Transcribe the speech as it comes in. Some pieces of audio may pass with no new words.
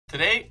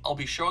Today, I'll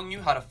be showing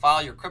you how to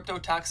file your crypto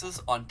taxes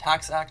on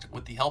TaxAct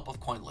with the help of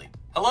Koinly.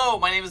 Hello,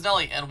 my name is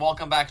Nelly and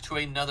welcome back to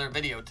another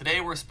video.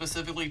 Today we're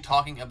specifically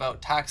talking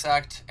about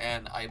TaxAct,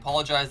 and I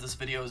apologize this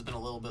video has been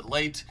a little bit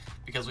late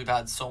because we've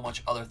had so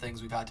much other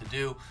things we've had to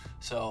do.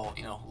 So,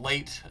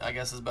 late I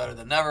guess is better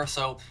than never.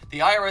 So the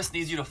IRS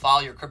needs you to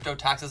file your crypto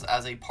taxes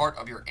as a part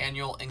of your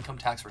annual income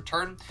tax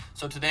return.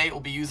 So today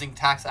we'll be using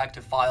TaxAct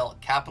to file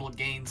capital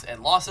gains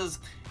and losses,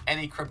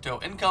 any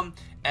crypto income,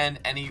 and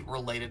any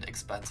related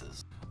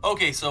expenses.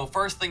 Okay, so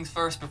first things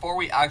first, before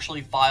we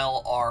actually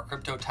file our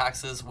crypto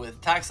taxes with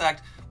TaxAct,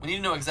 we need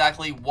to know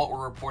exactly what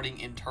we're reporting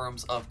in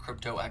terms of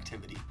crypto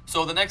activity.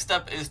 So the next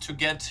step is to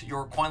get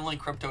your Koinly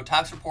crypto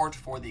tax report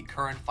for the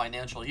current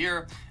financial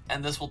year,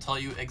 and this will tell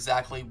you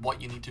exactly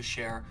what you need to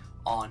share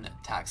on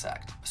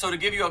TaxAct. So to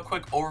give you a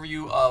quick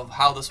overview of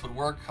how this would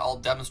work, I'll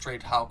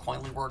demonstrate how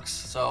Koinly works.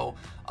 So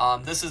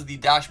this is the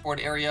dashboard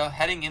area.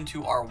 Heading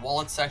into our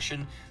wallet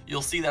section,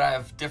 you'll see that I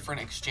have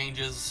different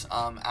exchanges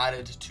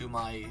added to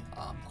my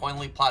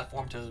Koinly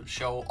platform to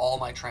show all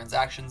my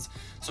transactions.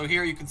 So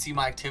here you can see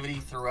my activity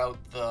throughout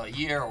the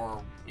year,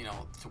 or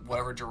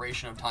whatever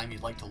duration of time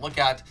you'd like to look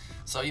at.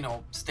 So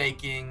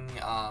staking,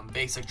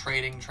 basic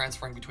trading,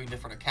 transferring between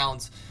different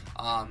accounts,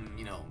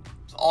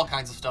 all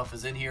kinds of stuff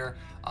is in here.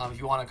 If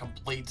you want a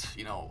complete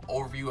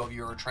overview of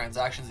your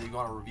transactions, if you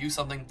want to review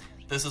something,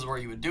 this is where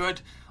you would do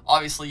it.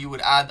 Obviously, you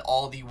would add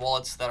all the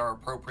wallets that are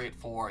appropriate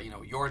for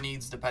your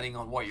needs, depending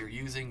on what you're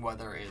using,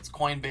 whether it's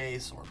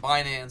Coinbase or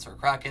Binance or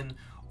Kraken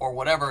or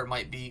whatever it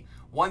might be.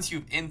 Once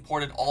you've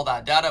imported all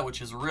that data,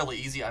 which is really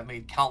easy, I've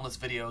made countless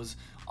videos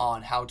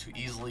on how to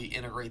easily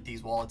integrate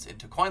these wallets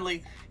into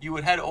Koinly, you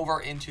would head over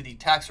into the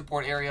tax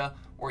report area,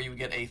 where you would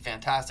get a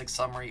fantastic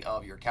summary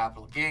of your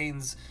capital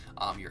gains,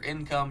 your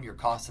income, your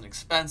costs and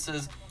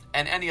expenses,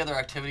 and any other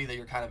activity that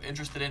you're kind of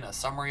interested in, a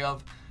summary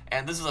of.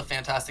 And this is a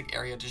fantastic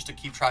area just to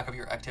keep track of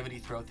your activity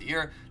throughout the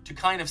year, to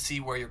kind of see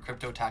where your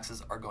crypto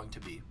taxes are going to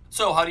be.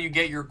 So how do you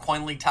get your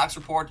Koinly tax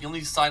report? You'll need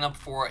to sign up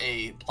for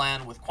a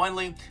plan with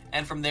Koinly,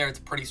 and from there it's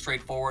pretty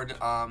straightforward.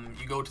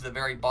 You go to the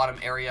very bottom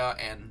area,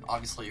 and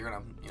obviously you're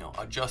gonna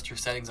adjust your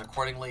settings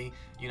accordingly.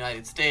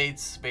 United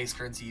States, base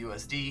currency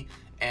USD,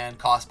 and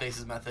cost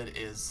basis method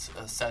is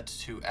set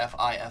to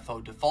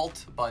FIFO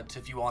default. But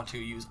if you want to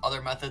use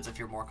other methods, if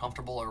you're more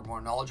comfortable or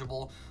more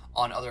knowledgeable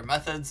on other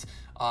methods,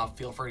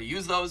 feel free to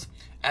use those.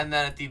 And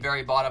then at the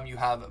very bottom, you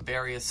have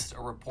various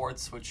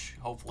reports, which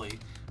hopefully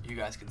you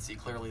guys can see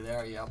clearly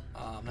there. Yeah,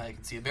 now you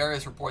can see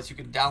various reports you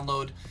can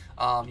download.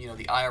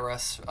 The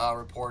IRS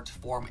report,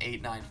 Form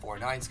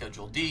 8949,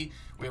 Schedule D.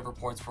 We have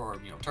reports for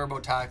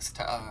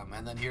TurboTax,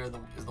 and then here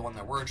is the one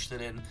that we're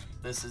interested in.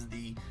 This is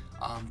the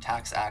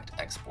TaxAct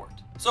export.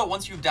 So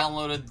once you've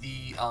downloaded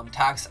the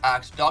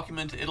TaxAct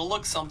document, it'll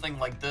look something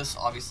like this.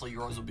 Obviously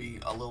yours will be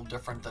a little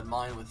different than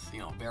mine with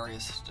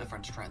various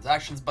different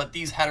transactions, but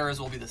these headers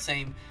will be the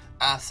same: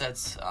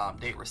 assets,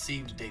 date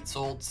received, date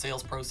sold,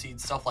 sales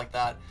proceeds, stuff like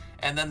that.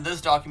 And then this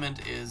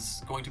document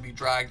is going to be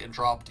dragged and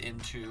dropped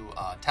into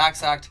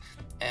TaxAct,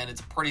 and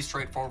it's pretty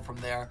straightforward from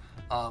there.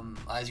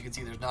 As you can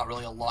see, there's not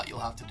really a lot you'll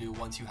have to do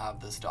once you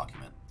have this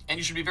document. And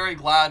you should be very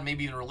glad,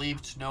 maybe even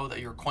relieved, to know that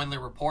your Koinly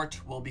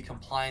report will be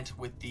compliant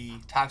with the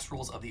tax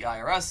rules of the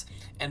IRS,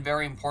 and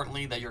very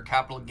importantly, that your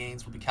capital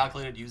gains will be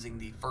calculated using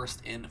the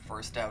first in,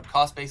 first out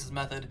cost basis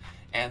method,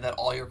 and that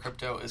all your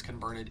crypto is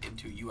converted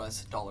into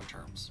US dollar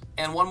terms.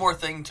 And one more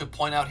thing to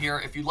point out here,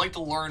 if you'd like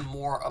to learn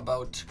more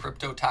about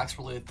crypto tax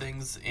related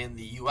things in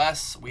the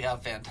US, we have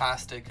a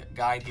fantastic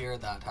guide here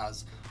that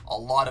has a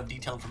lot of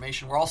detailed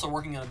information. We're also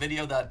working on a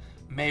video that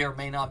may or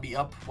may not be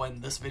up when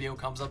this video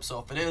comes up, so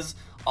if it is,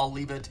 I'll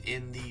leave it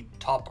in the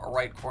top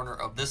right corner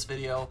of this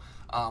video.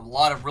 A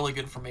lot of really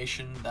good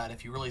information that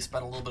if you really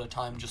spend a little bit of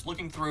time just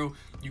looking through,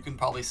 you can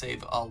probably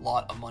save a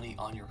lot of money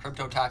on your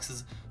crypto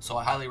taxes. So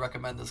I highly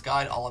recommend this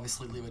guide. I'll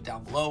obviously leave it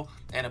down below,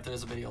 and if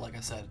there's a video, like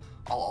I said,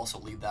 I'll also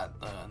leave that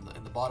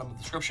in the bottom of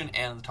the description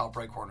and in the top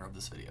right corner of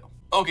this video.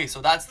 Okay,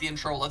 so that's the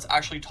intro. Let's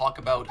actually talk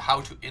about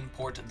how to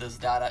import this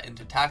data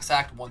into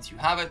TaxAct once you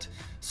have it.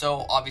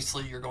 So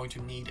obviously you're going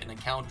to need an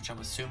account, which I'm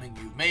assuming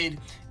you've made.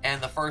 And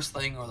the first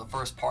thing, or the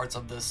first parts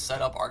of this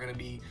setup, are going to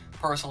be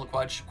personal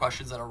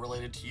questions that are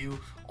related to you,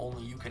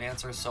 only you can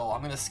answer. So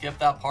I'm going to skip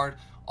that part.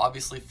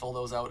 Obviously fill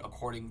those out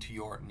according to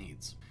your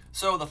needs.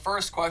 So the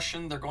first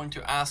question they're going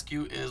to ask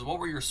you is, what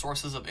were your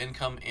sources of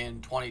income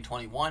in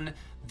 2021?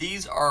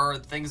 These are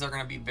things that are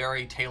going to be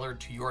very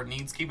tailored to your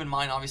needs. Keep in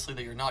mind, obviously,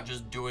 that you're not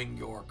just doing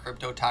your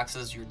crypto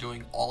taxes, you're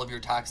doing all of your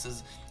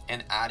taxes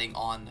and adding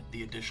on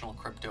the additional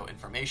crypto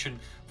information.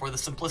 For the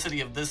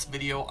simplicity of this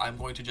video, I'm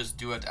going to just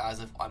do it as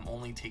if I'm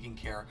only taking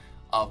care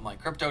of my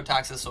crypto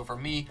taxes. So for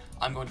me,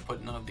 I'm going to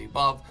put none of the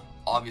above.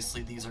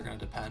 Obviously, these are going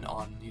to depend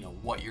on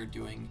what you're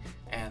doing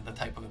and the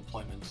type of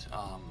employment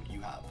you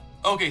have.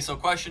 Okay, so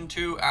question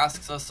 2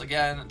 asks us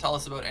again, tell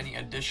us about any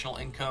additional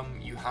income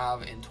you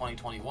have in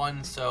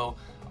 2021. So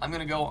I'm going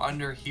to go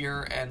under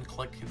here and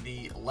click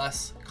the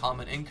less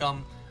common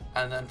income.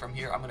 And then from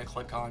here, I'm going to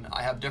click on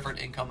I have different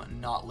income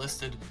not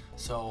listed.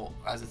 So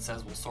as it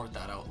says, we'll sort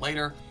that out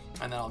later.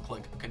 And then I'll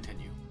click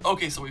continue.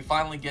 Okay, so we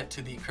finally get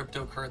to the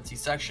cryptocurrency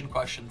section.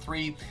 Question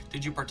 3,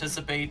 did you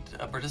participate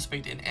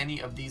in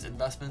any of these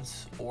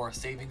investments or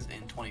savings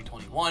in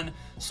 2021?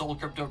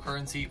 Sold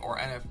cryptocurrency or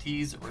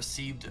NFTs,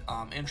 received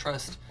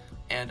interest,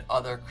 and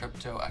other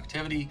crypto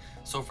activity.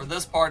 So for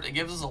this part, it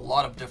gives us a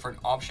lot of different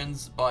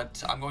options,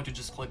 but I'm going to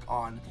just click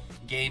on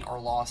gain or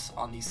loss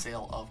on the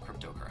sale of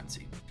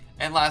cryptocurrency.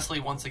 And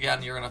lastly, once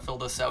again, you're going to fill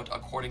this out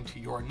according to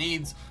your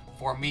needs.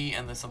 For me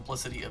and the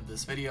simplicity of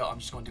this video, I'm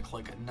just going to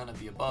click none of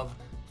the above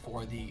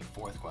for the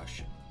 4th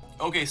question.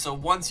 Okay, so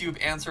once you've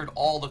answered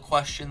all the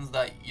questions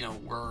that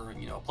were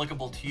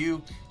applicable to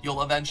you,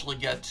 you'll eventually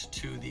get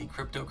to the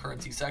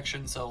cryptocurrency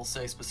section. So it'll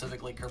say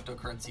specifically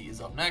cryptocurrency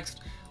is up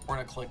next. We're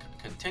going to click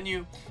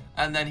continue,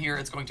 and then here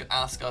it's going to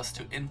ask us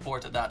to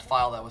import that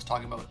file that I was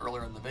talking about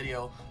earlier in the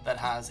video that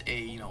has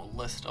a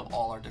list of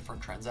all our different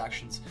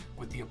transactions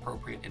with the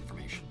appropriate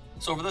information.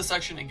 So for this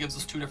section, it gives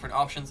us 2 different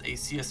options, a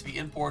CSV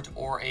import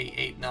or a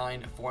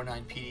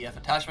 8949 PDF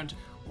attachment.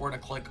 We're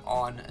going to click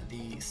on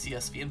the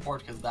CSV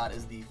import because that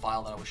is the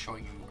file that I was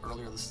showing you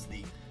earlier. This is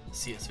the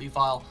CSV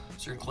file.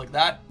 So you're going to click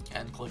that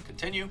and click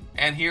continue.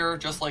 And here,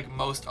 just like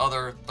most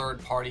other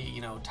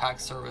third-party,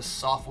 tax service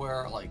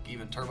software, like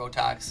even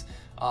TurboTax,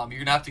 you're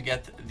going to have to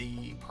get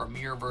the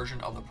premier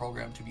version of the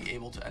program to be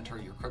able to enter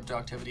your crypto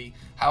activity.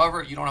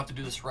 However, you don't have to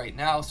do this right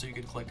now, so you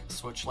can click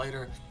switch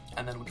later,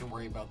 and then we can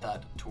worry about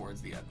that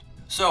towards the end.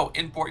 So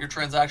import your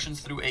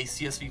transactions through a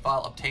CSV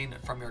file obtained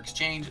from your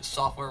exchange,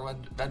 software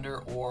vendor,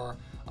 or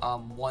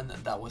one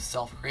that was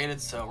self-created.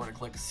 So we're going to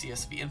click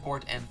CSV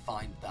import and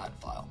find that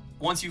file.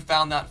 Once you've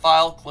found that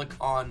file, click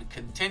on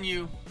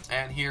continue,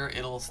 and here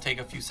it'll take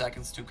a few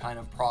seconds to kind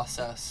of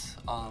process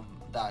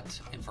that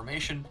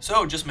information.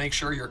 So just make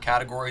sure your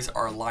categories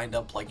are lined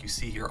up like you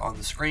see here on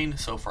the screen.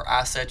 So for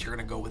asset, you're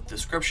going to go with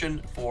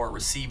description. For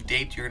received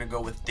date, you're going to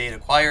go with date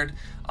acquired.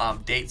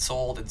 Date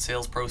sold and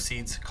sales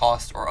proceeds,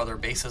 cost, or other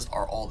basis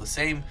are all the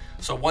same.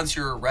 So once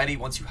you're ready,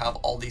 once you have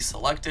all these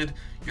selected,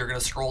 you're going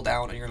to scroll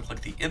down and you're going to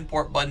click the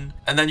import button,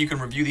 and then you can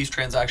review these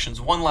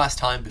transactions one last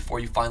time before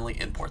you finally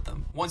import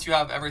them. Once you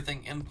have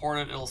everything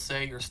imported, it'll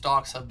say your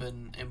stocks have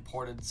been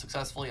imported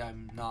successfully.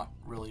 I'm not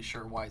really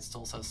sure why it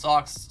still says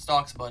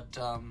stocks, but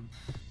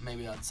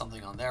maybe that's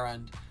something on their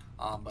end,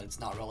 but it's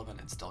not relevant.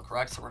 It's still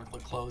correct. So we're going to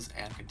click close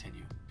and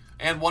continue.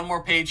 And one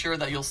more page here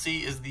that you'll see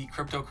is the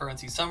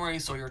cryptocurrency summary.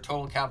 So your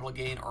total capital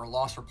gain or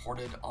loss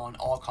reported on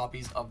all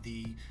copies of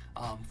the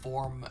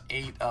Form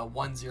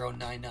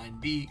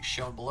 81099B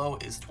shown below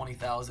is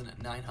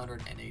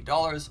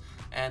 $20,908.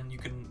 And you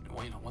can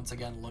once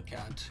again look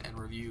at and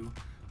review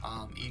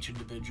each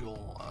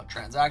individual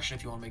transaction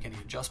if you want to make any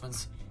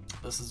adjustments.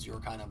 This is your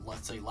kind of,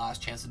 let's say,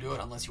 last chance to do it,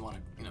 unless you want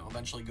to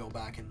eventually go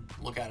back and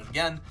look at it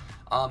again.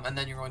 And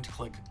then you're going to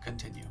click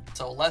continue.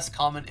 So less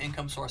common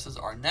income sources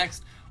are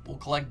next. We'll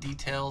collect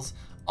details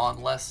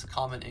on less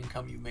common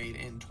income you made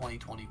in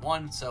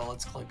 2021. So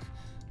let's click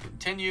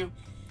continue.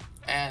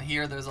 And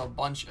here there's a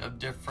bunch of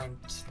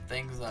different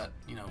things that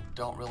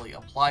don't really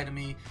apply to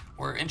me.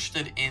 We're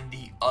interested in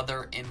the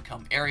other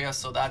income area,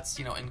 so that's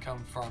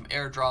income from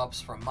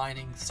airdrops, from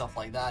mining, stuff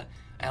like that,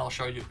 and I'll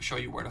show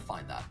you where to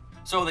find that.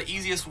 So the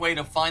easiest way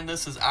to find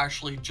this is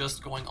actually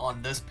just going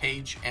on this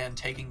page and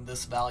taking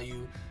this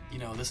value.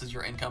 This is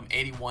your income,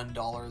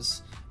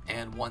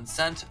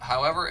 $81.01.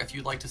 However, if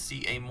you'd like to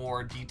see a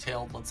more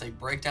detailed, let's say,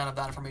 breakdown of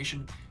that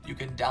information, you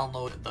can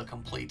download the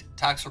complete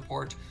tax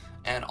report,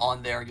 and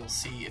on there you'll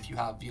see if you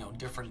have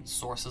different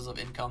sources of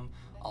income.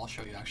 I'll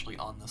show you actually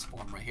on this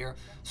form right here.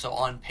 So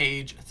on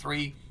page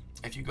 3,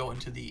 if you go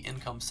into the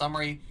income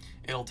summary,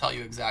 it'll tell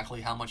you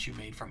exactly how much you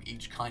made from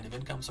each kind of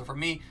income. So for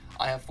me,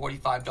 I have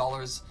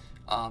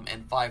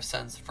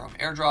 $45.05 from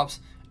airdrops,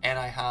 and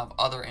I have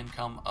other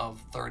income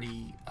of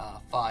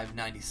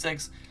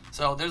 $35.96.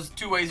 So there's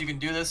 2 ways you can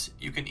do this.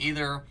 You can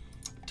either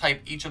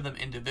type each of them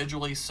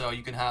individually, so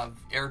you can have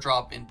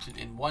airdrop in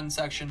one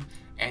section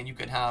and you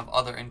can have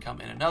other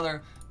income in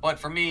another. But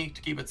for me,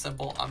 to keep it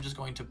simple, I'm just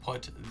going to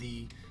put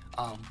the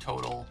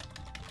total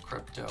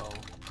crypto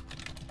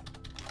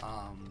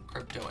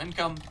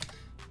income,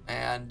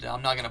 and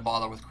I'm not going to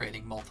bother with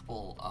creating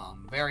multiple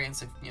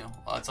variants. If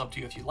it's up to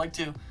you if you'd like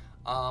to,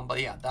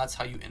 but yeah, that's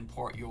how you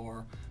import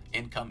your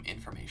income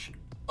information.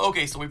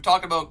 Okay, so we've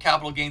talked about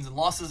capital gains and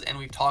losses, and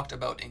we've talked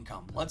about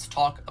income. Let's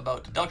talk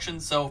about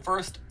deductions. So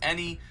first,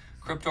 any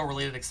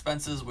crypto-related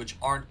expenses which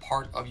aren't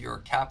part of your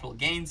capital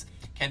gains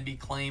can be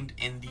claimed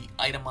in the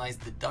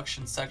itemized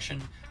deduction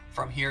section.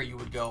 From here, you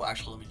would go,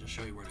 actually, let me just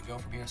show you where to go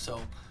from here.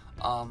 So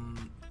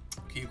can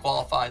you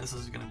qualify? This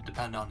is going to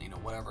depend on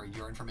whatever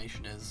your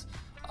information is.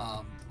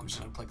 I'm just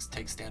going to click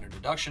take standard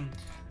deduction.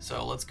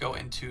 So let's go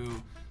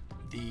into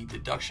the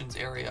deductions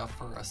area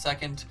for a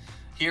second.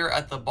 Here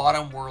at the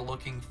bottom, we're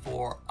looking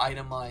for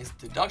itemized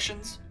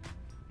deductions.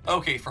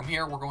 Okay, from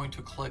here, we're going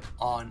to click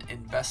on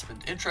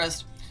investment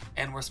interest,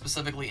 and we're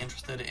specifically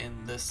interested in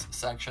this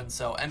section.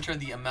 So enter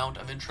the amount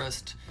of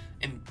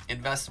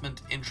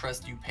investment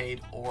interest you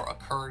paid or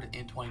occurred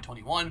in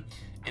 2021,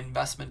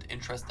 investment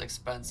interest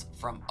expense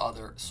from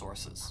other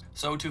sources.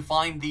 So to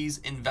find these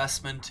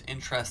investment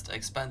interest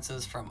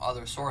expenses from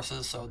other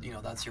sources, so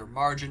that's your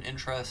margin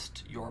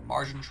interest, your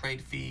margin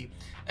trade fee,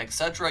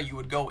 etc., you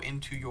would go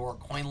into your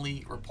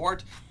Koinly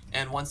report.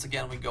 And once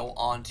again, we go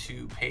on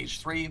to page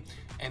 3,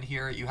 and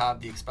here you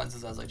have the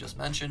expenses as I just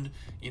mentioned,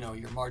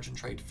 your margin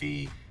trade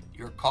fee,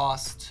 your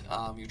cost,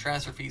 your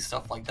transfer fees,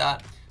 stuff like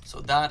that. So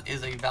that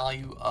is a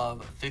value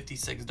of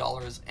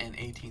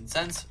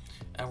 $56.18,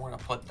 and we're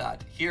gonna put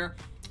that here,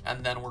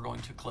 and then we're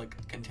going to click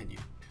continue.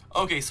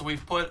 Okay, so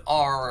we've put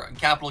our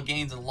capital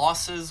gains and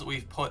losses,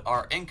 we've put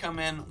our income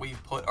in,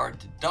 we've put our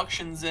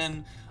deductions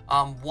in.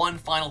 One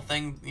final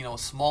thing,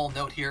 small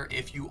note here,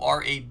 if you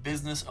are a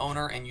business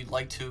owner and you'd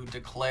like to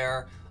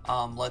declare,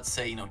 let's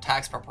say,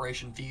 tax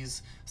preparation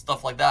fees,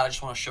 stuff like that, I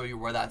just want to show you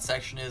where that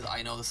section is.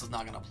 I know this is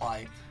not going to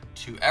apply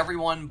to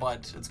everyone,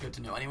 but it's good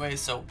to know anyway.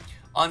 So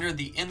under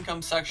the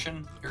income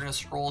section, you're going to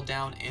scroll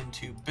down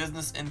into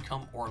business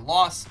income or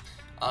loss,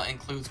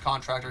 includes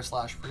contractor /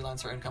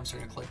 freelancer income, so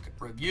you're going to click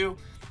review.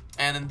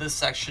 And in this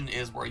section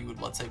is where you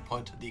would, let's say,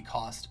 put the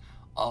cost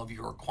of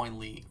your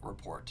Koinly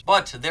report.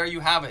 But there you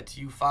have it.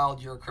 You filed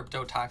your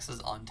crypto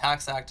taxes on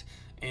TaxAct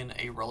in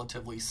a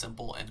relatively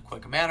simple and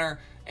quick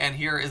manner. And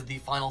here is the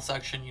final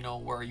section,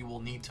 where you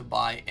will need to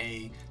buy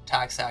a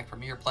TaxAct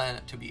Premier plan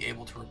to be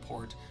able to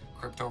report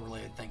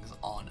crypto-related things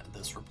on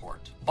this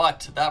report.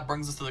 But that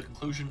brings us to the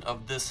conclusion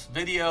of this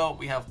video.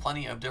 We have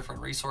plenty of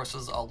different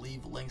resources. I'll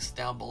leave links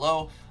down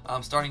below.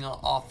 Starting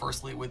off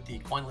firstly with the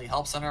Koinly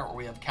Help Center, where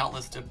we have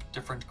countless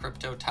different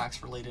crypto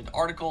tax-related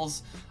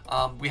articles.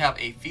 We have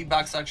a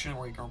feedback section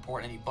where you can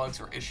report any bugs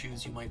or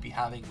issues you might be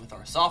having with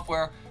our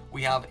software.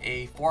 We have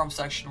a forum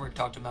section where you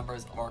talk to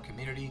members of our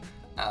community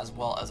as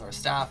well as our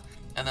staff.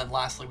 And then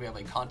lastly, we have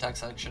a contact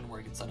section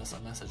where you can send us a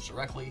message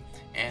directly,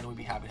 and we'd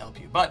be happy to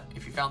help you. But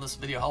if you found this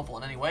video helpful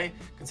in any way,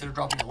 consider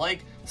dropping a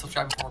like,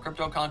 subscribing for more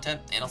crypto content,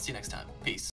 and I'll see you next time. Peace.